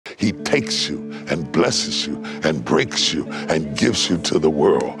He takes you and blesses you and breaks you and gives you to the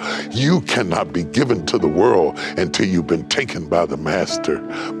world. You cannot be given to the world until you've been taken by the Master,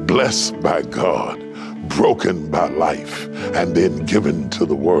 blessed by God, broken by life, and then given to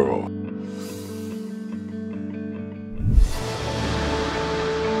the world.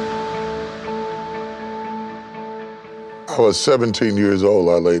 I was 17 years old.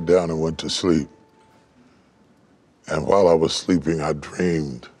 I laid down and went to sleep. And while I was sleeping, I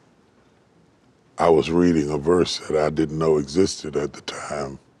dreamed I was reading a verse that I didn't know existed at the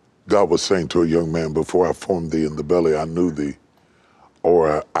time. God was saying to a young man, before I formed thee in the belly, I knew thee,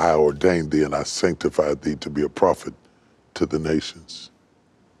 or I ordained thee and I sanctified thee to be a prophet to the nations.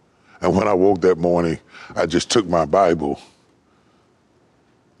 And when I woke that morning, I just took my Bible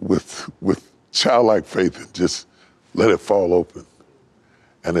with childlike faith and just let it fall open.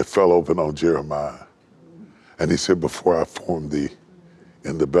 And it fell open on Jeremiah. And he said, before I formed thee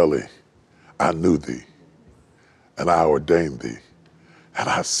in the belly, I knew thee, and I ordained thee, and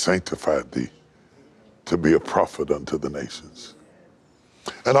I sanctified thee to be a prophet unto the nations.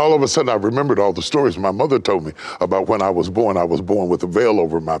 And all of a sudden, I remembered all the stories my mother told me about when I was born. I was born with a veil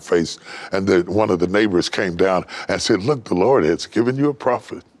over my face, and one of the neighbors came down and said, look, the Lord has given you a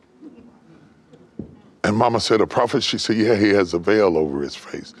prophet. And Mama said, a prophet? She said, yeah, he has a veil over his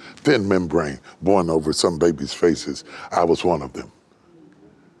face. Thin membrane born over some babies' faces. I was one of them.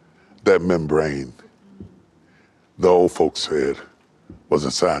 That membrane, the old folks said, was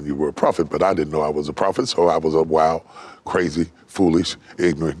a sign you were a prophet, but I didn't know I was a prophet, so I was a wild, crazy, foolish,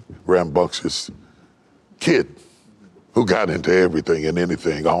 ignorant, rambunctious kid who got into everything and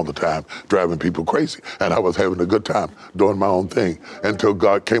anything all the time, driving people crazy. And I was having a good time doing my own thing until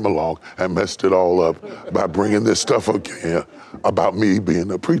God came along and messed it all up by bringing this stuff again about me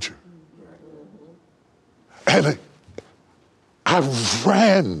being a preacher. And I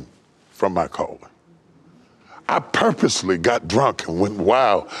ran from my calling. I purposely got drunk and went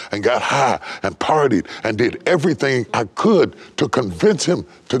wild and got high and partied and did everything I could to convince him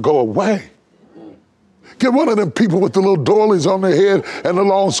to go away. Get one of them people with the little doilies on their head and the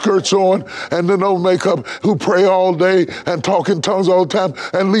long skirts on and the no makeup who pray all day and talk in tongues all the time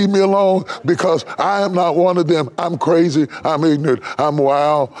and leave me alone, because I am not one of them. I'm crazy, I'm ignorant, I'm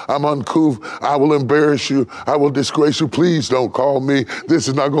wild, I'm uncouth, I will embarrass you, I will disgrace you. Please don't call me. This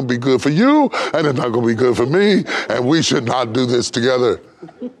is not going to be good for you and it's not going to be good for me, and we should not do this together.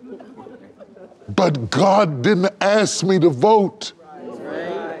 But God didn't ask me to vote.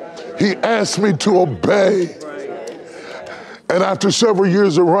 He asked me to obey. And after several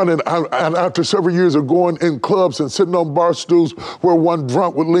years of running, and after several years of going in clubs and sitting on bar stools where one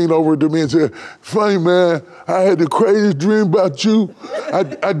drunk would lean over to me and say, funny man, I had the craziest dream about you.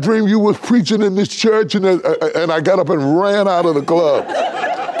 I dreamed you was preaching in this church, and I got up and ran out of the club.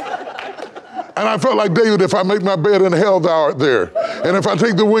 And I felt like David, if I make my bed in hell, thou art there. And if I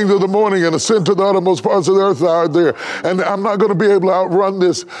take the wings of the morning and ascend to the uttermost parts of the earth, thou art there. And I'm not going to be able to outrun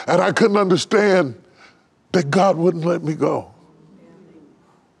this. And I couldn't understand that God wouldn't let me go.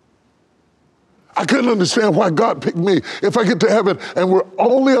 I couldn't understand why God picked me. If I get to heaven and we're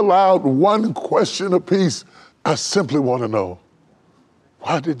only allowed one question apiece, I simply want to know,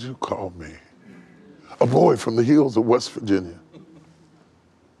 why did you call me? A boy from the hills of West Virginia,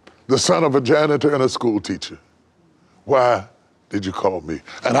 the son of a janitor and a school teacher. Why did you call me?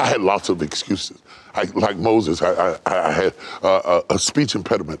 And I had lots of excuses. Like Moses, I had a speech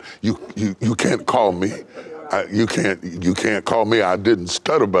impediment. You can't call me. You can't call me. I didn't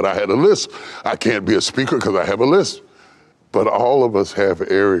stutter, but I had a lisp. I can't be a speaker because I have a lisp. But all of us have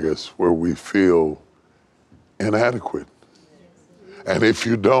areas where we feel inadequate. And if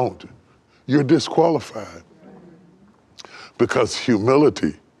you don't, you're disqualified. Because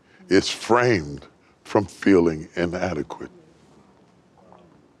humility is framed from feeling inadequate.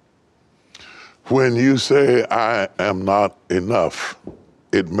 When you say, I am not enough,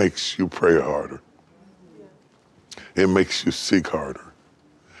 it makes you pray harder. It makes you seek harder.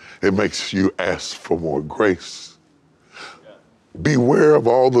 It makes you ask for more grace. Beware of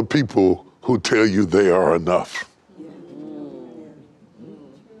all the people who tell you they are enough.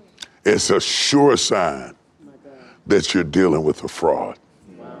 It's a sure sign that you're dealing with a fraud.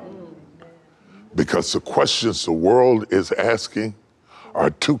 Because the questions the world is asking are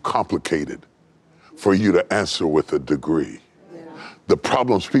too complicated for you to answer with a degree. The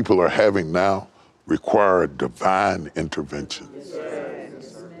problems people are having now require divine intervention.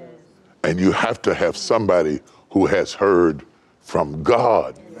 And you have to have somebody who has heard from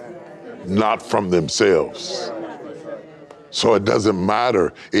God, not from themselves. So it doesn't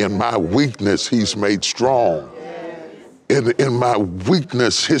matter. In my weakness, he's made strong. In my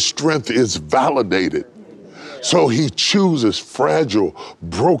weakness, his strength is validated. So he chooses fragile,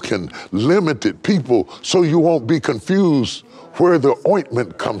 broken, limited people so you won't be confused where the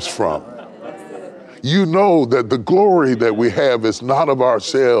ointment comes from. You know that the glory that we have is not of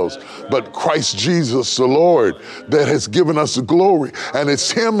ourselves, but Christ Jesus the Lord that has given us the glory. And it's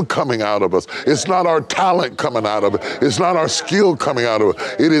him coming out of us. It's not our talent coming out of it. It's not our skill coming out of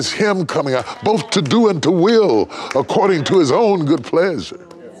it. It is him coming out, both to do and to will, according to his own good pleasure.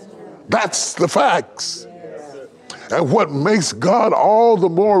 That's the facts. And what makes God all the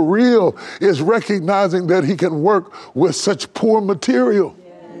more real is recognizing that he can work with such poor material.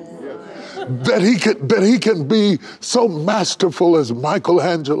 That he can be so masterful as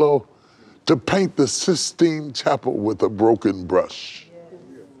Michelangelo to paint the Sistine Chapel with a broken brush.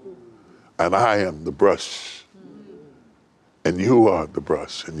 And I am the brush. And you are the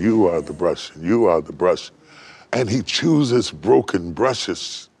brush, and you are the brush, and you are the brush. And he chooses broken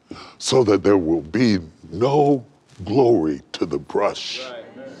brushes so that there will be no glory to the brush,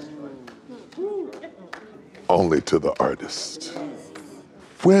 only to the artist.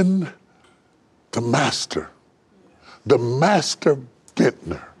 When the master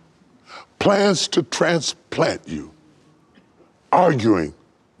vintner, plans to transplant you, arguing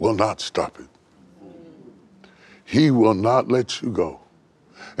will not stop it. He will not let you go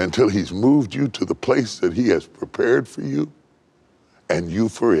until he's moved you to the place that he has prepared for you and you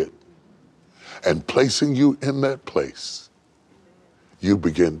for it. And placing you in that place, you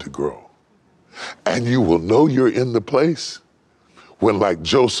begin to grow. And you will know you're in the place when, like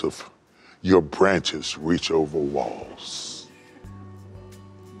Joseph, your branches reach over walls.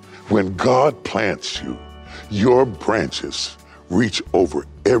 When God plants you, your branches reach over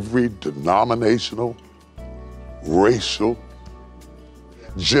every denominational, racial,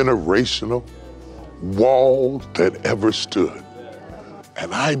 generational wall that ever stood.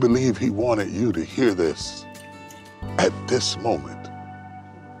 And I believe he wanted you to hear this at this moment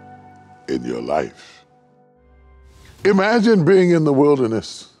in your life. Imagine being in the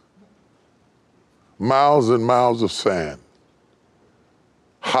wilderness. Miles and miles of sand,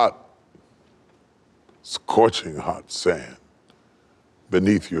 hot, scorching hot sand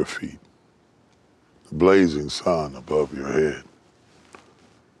beneath your feet, the blazing sun above your head.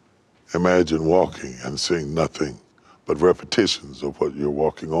 Imagine walking and seeing nothing but repetitions of what you're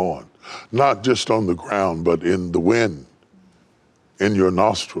walking on, not just on the ground, but in the wind, in your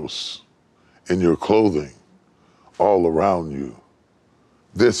nostrils, in your clothing, all around you.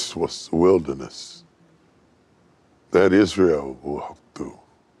 This was the wilderness that Israel walked through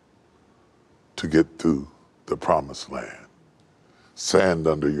to get through the promised land. Sand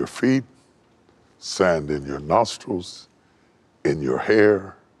under your feet, sand in your nostrils, in your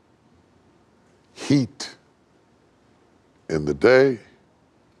hair, heat in the day,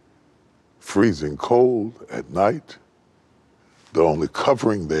 freezing cold at night. The only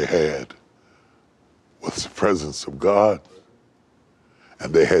covering they had was the presence of God,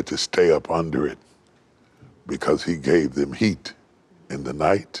 and they had to stay up under it because he gave them heat in the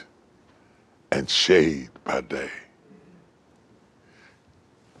night and shade by day.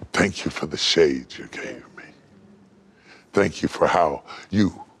 Thank you for the shade you gave me. Thank you for how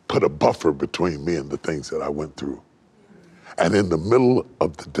you put a buffer between me and the things that I went through. And in the middle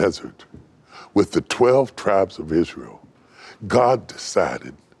of the desert, with the 12 tribes of Israel, God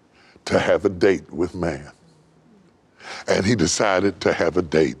decided to have a date with man. And he decided to have a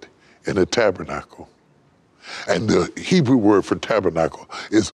date in a tabernacle. And the Hebrew word for tabernacle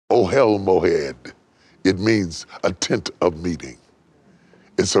is ohel moed. It means a tent of meeting.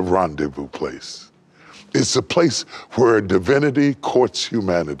 It's a rendezvous place. It's a place where divinity courts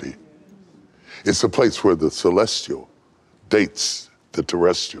humanity. It's a place where the celestial dates the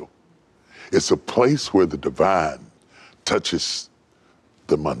terrestrial. It's a place where the divine touches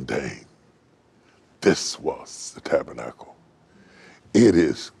the mundane. This was the tabernacle. It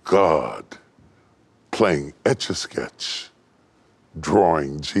is God playing Etch-a-Sketch,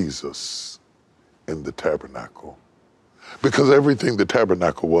 drawing Jesus in the tabernacle. Because everything the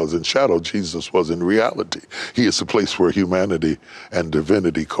tabernacle was in shadow, Jesus was in reality. He is the place where humanity and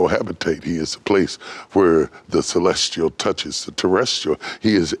divinity cohabitate. He is the place where the celestial touches the terrestrial.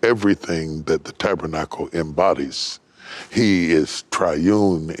 He is everything that the tabernacle embodies. He is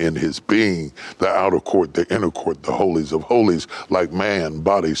triune in his being, the outer court, the inner court, the holies of holies, like man,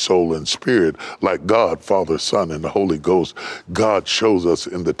 body, soul, and spirit, like God, Father, Son, and the Holy Ghost. God shows us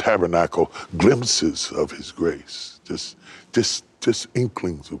in the tabernacle glimpses of his grace, just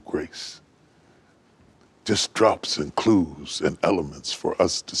inklings of grace, just drops and clues and elements for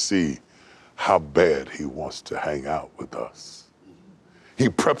us to see how bad he wants to hang out with us. He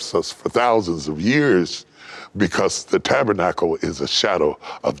preps us for thousands of years because the tabernacle is a shadow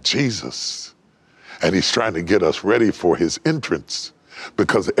of Jesus. And he's trying to get us ready for his entrance,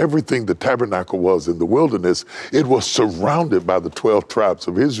 because everything the tabernacle was in the wilderness, it was surrounded by the 12 tribes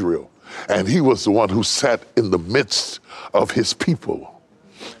of Israel. And he was the one who sat in the midst of his people.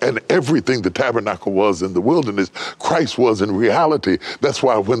 And everything the tabernacle was in the wilderness, Christ was in reality. That's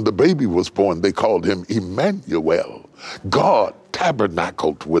why when the baby was born, they called him Emmanuel. God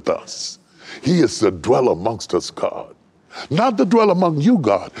tabernacled with us. He is the dweller amongst us, God. Not the dwell among you,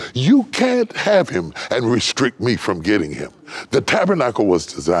 God. You can't have him and restrict me from getting him. The tabernacle was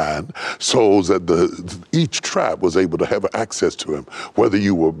designed so that each tribe was able to have access to him, whether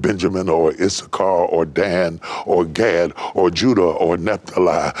you were Benjamin or Issachar or Dan or Gad or Judah or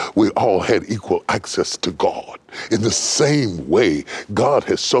Naphtali. We all had equal access to God. In the same way, God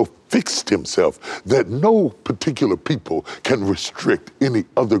has so fixed himself that no particular people can restrict any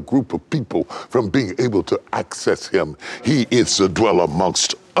other group of people from being able to access him. He is the dweller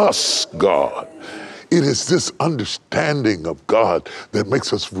amongst us, God. It is this understanding of God that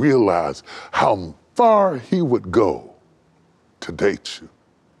makes us realize how far he would go to date you.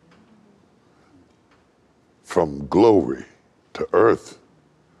 From glory to earth,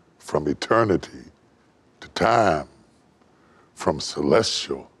 from eternity to time, from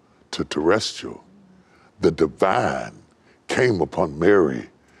celestial to terrestrial, the divine came upon Mary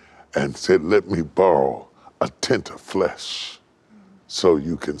and said, let me borrow a tint of flesh so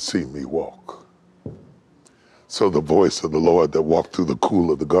you can see me walk. So the voice of the Lord that walked through the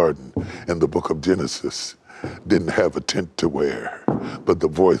cool of the garden in the book of Genesis didn't have a tent to wear, but the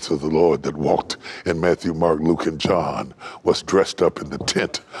voice of the Lord that walked in Matthew, Mark, Luke, and John was dressed up in the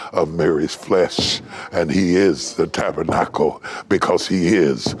tent of Mary's flesh. And he is the tabernacle because he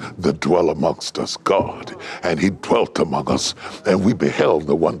is the dwell amongst us God. And he dwelt among us, and we beheld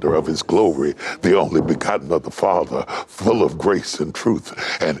the wonder of his glory, the only begotten of the Father, full of grace and truth.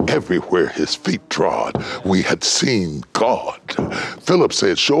 And everywhere his feet trod, we had seen God. Philip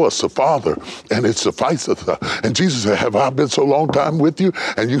said, show us the Father, and it sufficeth. And Jesus said, have I been so long time with you,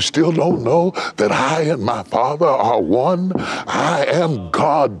 and you still don't know that I and my Father are one? I am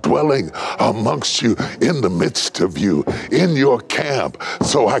God dwelling amongst you, in the midst of you, in your camp,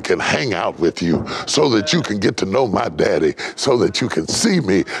 so I can hang out with you, so that you can get to know my daddy, so that you can see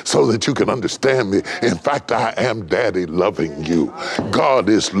me, so that you can understand me. In fact, I am daddy loving you. God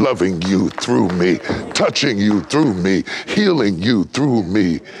is loving you through me, touching you through me, healing you through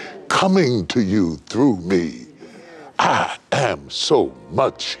me, coming to you through me. I am so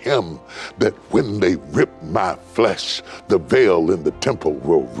much him that when they rip my flesh, the veil in the temple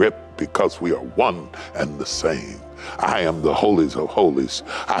will rip, because we are one and the same. I am the holies of holies.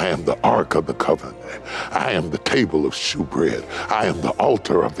 I am the ark of the covenant. I am the table of shewbread. I am the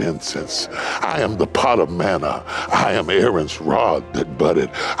altar of incense. I am the pot of manna. I am Aaron's rod that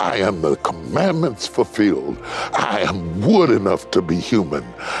budded. I am the commandments fulfilled. I am wood enough to be human.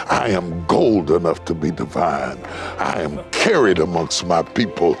 I am gold enough to be divine. I am carried amongst my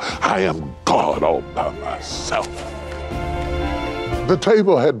people. I am God all by myself. The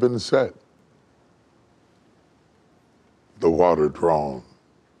table had been set. The water drawn,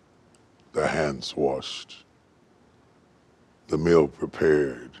 the hands washed, the meal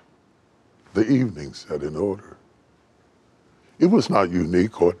prepared, the evening set in order. It was not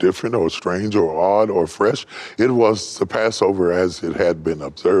unique or different or strange or odd or fresh. It was the Passover as it had been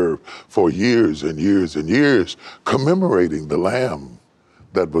observed for years and years and years, commemorating the lamb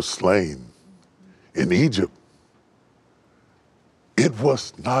that was slain in Egypt. It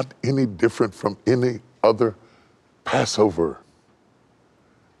was not any different from any other Passover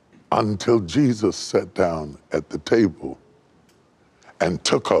until Jesus sat down at the table and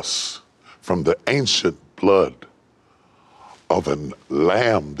took us from the ancient blood of a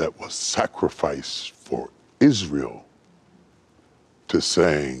lamb that was sacrificed for Israel to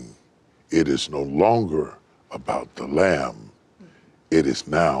saying, it is no longer about the lamb, it is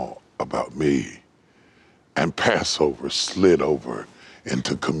now about me. And Passover slid over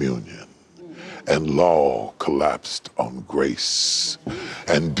into communion. And law collapsed on grace,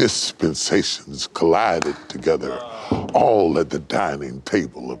 and dispensations collided together, all at the dining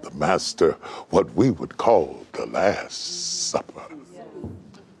table of the Master, what we would call the Last Supper.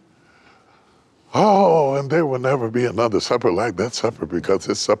 Oh, and there will never be another supper like that supper, because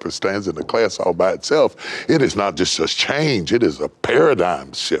this supper stands in a class all by itself. It is not just a change, it is a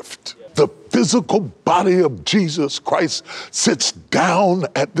paradigm shift. The physical body of Jesus Christ sits down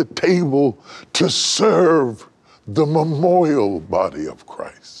at the table to serve the memorial body of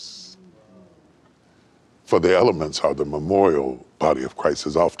Christ. For the elements are the memorial body of Christ.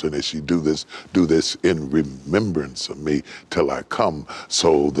 As often as you do this in remembrance of me till I come.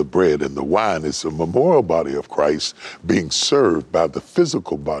 So the bread and the wine is the memorial body of Christ being served by the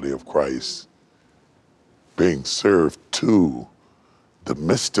physical body of Christ, being served to the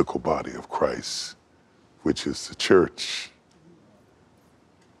mystical body of Christ, which is the church,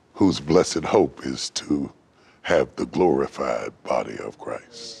 whose blessed hope is to have the glorified body of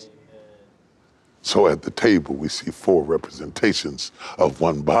Christ. So at the table, we see four representations of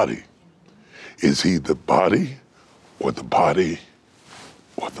one body. Is he the body, or the body,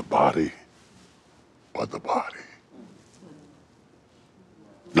 or the body, or the body?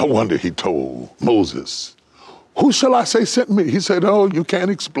 No wonder he told Moses, who shall I say sent me? He said, oh, you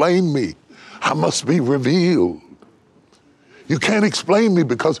can't explain me. I must be revealed. You can't explain me,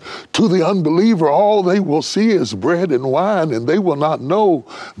 because to the unbeliever, all they will see is bread and wine, and they will not know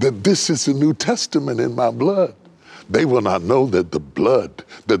that this is the New Testament in my blood. They will not know that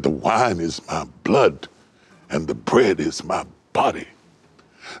the wine is my blood and the bread is my body.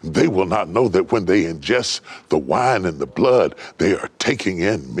 They will not know that when they ingest the wine and the blood, they are taking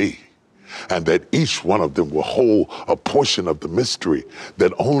in me, and that each one of them will hold a portion of the mystery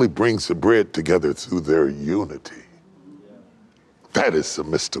that only brings the bread together through their unity. That is the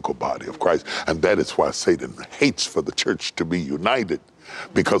mystical body of Christ. And that is why Satan hates for the church to be united.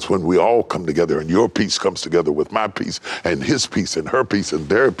 Because when we all come together and your peace comes together with my peace and his peace and her peace and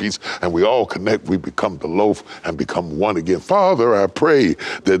their peace, and we all connect, we become the loaf and become one again. Father, I pray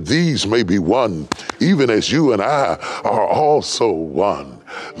that these may be one, even as you and I are also one.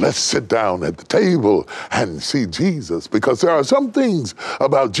 Let's sit down at the table and see Jesus, because there are some things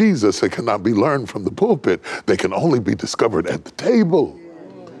about Jesus that cannot be learned from the pulpit. They can only be discovered at the table.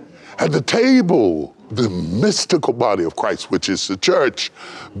 At the table, the mystical body of Christ, which is the church,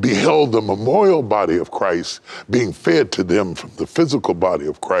 beheld the memorial body of Christ being fed to them from the physical body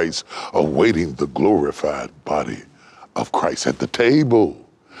of Christ, awaiting the glorified body of Christ at the table.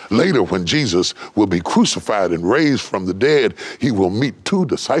 Later, when Jesus will be crucified and raised from the dead, he will meet two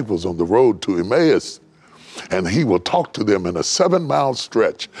disciples on the road to Emmaus. And he will talk to them in a 7-mile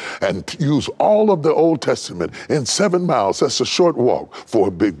stretch and use all of the Old Testament in 7 miles. That's a short walk for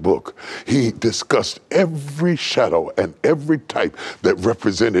a big book. He discussed every shadow and every type that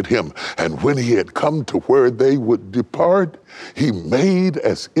represented him. And when he had come to where they would depart, he made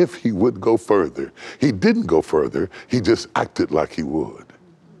as if he would go further. He didn't go further. He just acted like he would.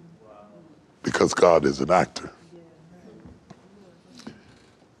 Because God is an actor.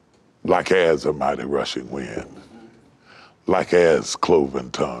 Like as a mighty rushing wind, like as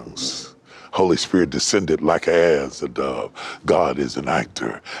cloven tongues. Holy Spirit descended like as a dove. God is an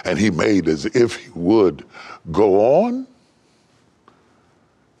actor, and he made as if he would go on.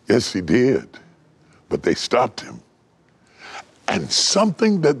 Yes, he did, but they stopped him. And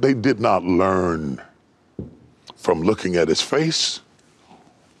something that they did not learn from looking at his face,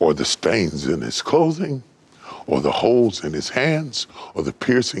 or the stains in his clothing, or the holes in his hands, or the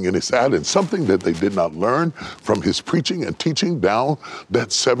piercing in his side, and something that they did not learn from his preaching and teaching down that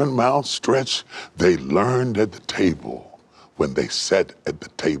 7-mile stretch, they learned at the table when they sat at the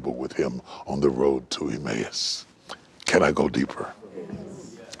table with him on the road to Emmaus. Can I go deeper?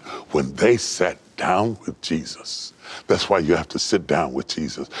 When they sat down with Jesus. That's why you have to sit down with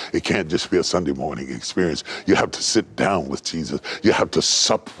Jesus. It can't just be a Sunday morning experience. You have to sit down with Jesus. You have to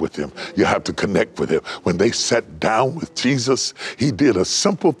sup with him. You have to connect with him. When they sat down with Jesus, he did a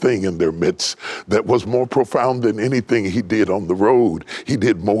simple thing in their midst that was more profound than anything he did on the road. He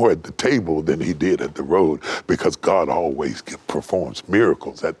did more at the table than he did at the road, because God always performs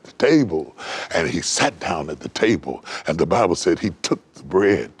miracles at the table. And he sat down at the table, and the Bible said he took the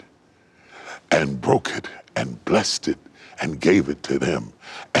bread and broke it and blessed it and gave it to them.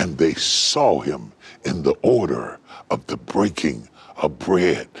 And they saw him in the order of the breaking of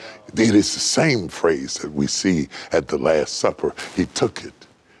bread. It is the same phrase that we see at the Last Supper. He took it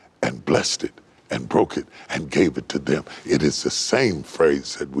and blessed it and broke it and gave it to them. It is the same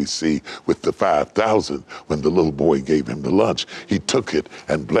phrase that we see with the 5,000 when the little boy gave him the lunch. He took it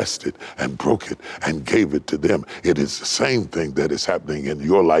and blessed it and broke it and gave it to them. It is the same thing that is happening in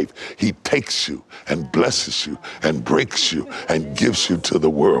your life. He takes you and blesses you and breaks you and gives you to the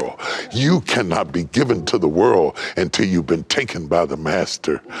world. You cannot be given to the world until you've been taken by the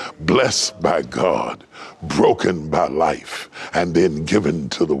Master, blessed by God, broken by life, and then given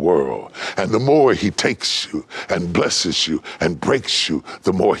to the world. And the more more he takes you and blesses you and breaks you,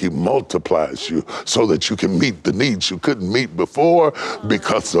 the more he multiplies you so that you can meet the needs you couldn't meet before,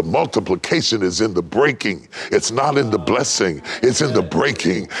 because the multiplication is in the breaking. It's not in the blessing, it's in the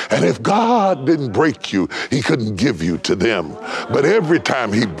breaking. And if God didn't break you, he couldn't give you to them. But every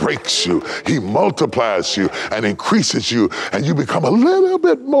time he breaks you, he multiplies you and increases you, and you become a little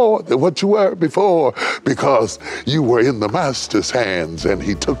bit more than what you were before, because you were in the Master's hands, and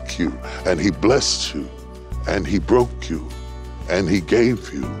he took you and he blessed you and he broke you and he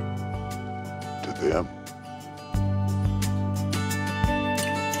gave you to them.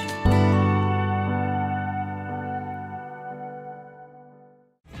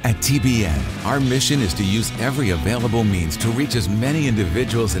 At TBN, our mission is to use every available means to reach as many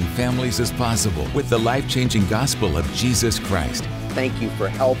individuals and families as possible with the life-changing gospel of Jesus Christ. Thank you for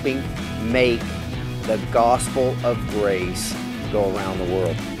helping make the gospel of grace go around the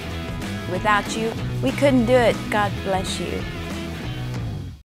world. Without you, we couldn't do it. God bless you.